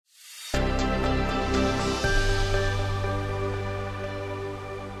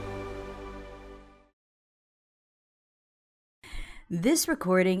This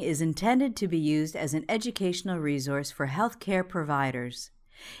recording is intended to be used as an educational resource for healthcare providers.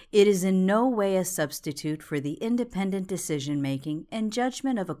 It is in no way a substitute for the independent decision-making and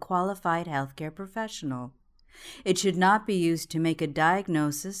judgment of a qualified healthcare professional. It should not be used to make a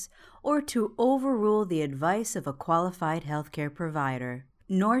diagnosis or to overrule the advice of a qualified healthcare provider,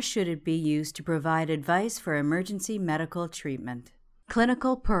 nor should it be used to provide advice for emergency medical treatment.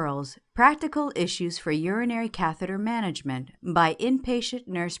 Clinical Pearls: Practical Issues for Urinary Catheter Management by inpatient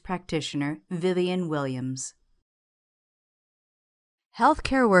nurse practitioner Vivian Williams.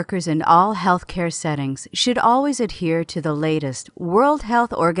 Healthcare workers in all healthcare settings should always adhere to the latest World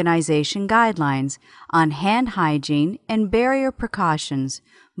Health Organization guidelines on hand hygiene and barrier precautions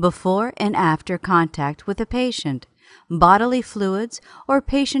before and after contact with a patient, bodily fluids, or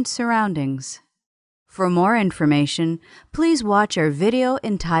patient surroundings. For more information, please watch our video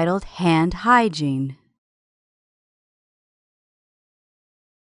entitled Hand Hygiene.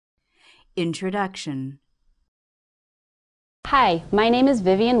 Introduction. Hi, my name is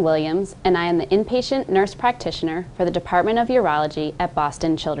Vivian Williams, and I am the inpatient nurse practitioner for the Department of Urology at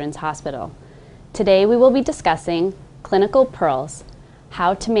Boston Children's Hospital. Today we will be discussing clinical pearls,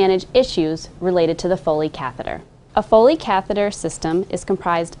 how to manage issues related to the Foley catheter. A Foley catheter system is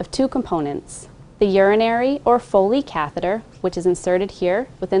comprised of two components: the urinary or Foley catheter, which is inserted here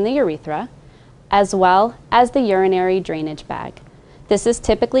within the urethra, as well as the urinary drainage bag. This is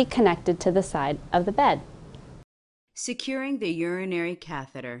typically connected to the side of the bed. Securing the urinary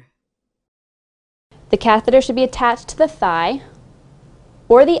catheter. The catheter should be attached to the thigh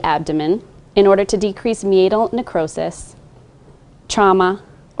or the abdomen in order to decrease meatal necrosis, trauma,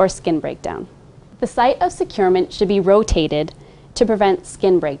 or skin breakdown. The site of securement should be rotated to prevent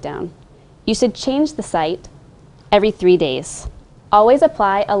skin breakdown. You should change the site every 3 days. Always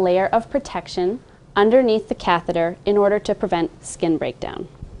apply a layer of protection underneath the catheter in order to prevent skin breakdown.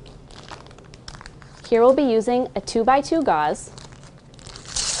 Here we'll be using a 2x2 gauze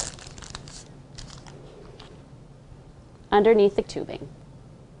underneath the tubing.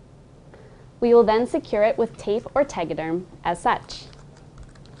 We will then secure it with tape or tegaderm as such.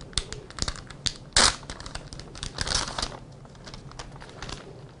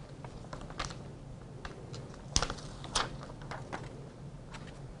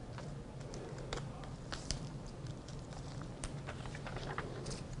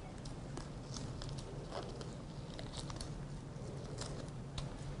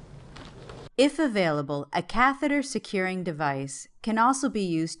 If available, a catheter securing device can also be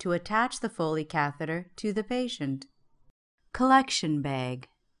used to attach the Foley catheter to the patient. Collection bag.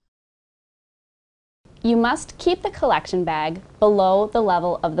 You must keep the collection bag below the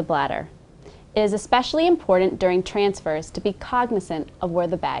level of the bladder. It is especially important during transfers to be cognizant of where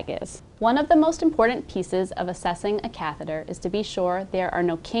the bag is. One of the most important pieces of assessing a catheter is to be sure there are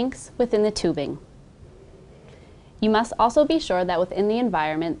no kinks within the tubing. You must also be sure that within the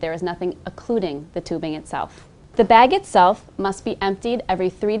environment there is nothing occluding the tubing itself. The bag itself must be emptied every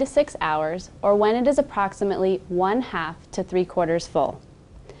 3 to 6 hours, or when it is approximately 1/2 to 3/4 full.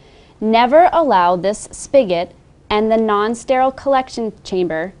 Never allow this spigot and the non-sterile collection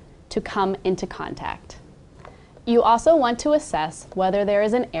chamber to come into contact. You also want to assess whether there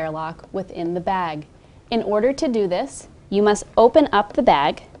is an airlock within the bag. In order to do this, you must open up the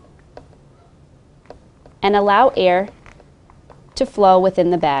bag and allow air to flow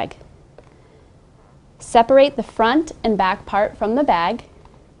within the bag. Separate the front and back part from the bag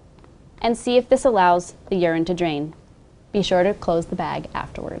and see if this allows the urine to drain. Be sure to close the bag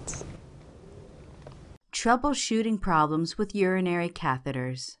afterwards. Troubleshooting problems with urinary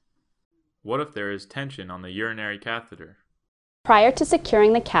catheters. What if there is tension on the urinary catheter? Prior to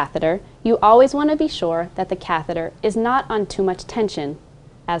securing the catheter, you always want to be sure that the catheter is not on too much tension,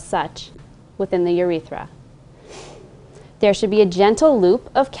 as such, within the urethra. There should be a gentle loop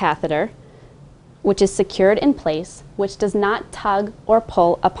of catheter which is secured in place, which does not tug or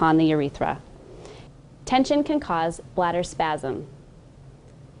pull upon the urethra. Tension can cause bladder spasm.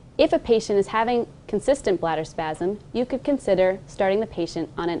 If a patient is having consistent bladder spasm, you could consider starting the patient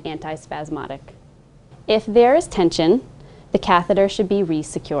on an antispasmodic. If there is tension, the catheter should be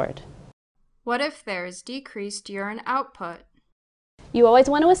re-secured. What if there is decreased urine output? You always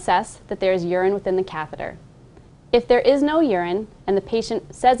want to assess that there is urine within the catheter. If there is no urine and the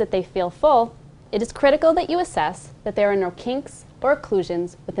patient says that they feel full, it is critical that you assess that there are no kinks or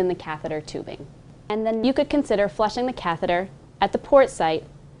occlusions within the catheter tubing. And then you could consider flushing the catheter at the port site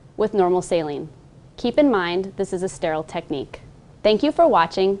with normal saline. Keep in mind this is a sterile technique. Thank you for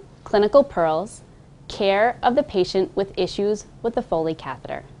watching Clinical Pearls, Care of the Patient with Issues with the Foley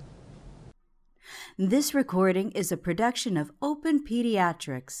Catheter. This recording is a production of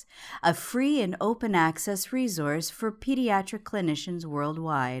OPENPediatrics, a free and open access resource for pediatric clinicians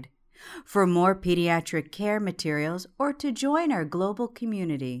worldwide. For more pediatric care materials or to join our global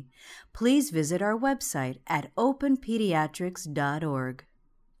community, please visit our website at openpediatrics.org.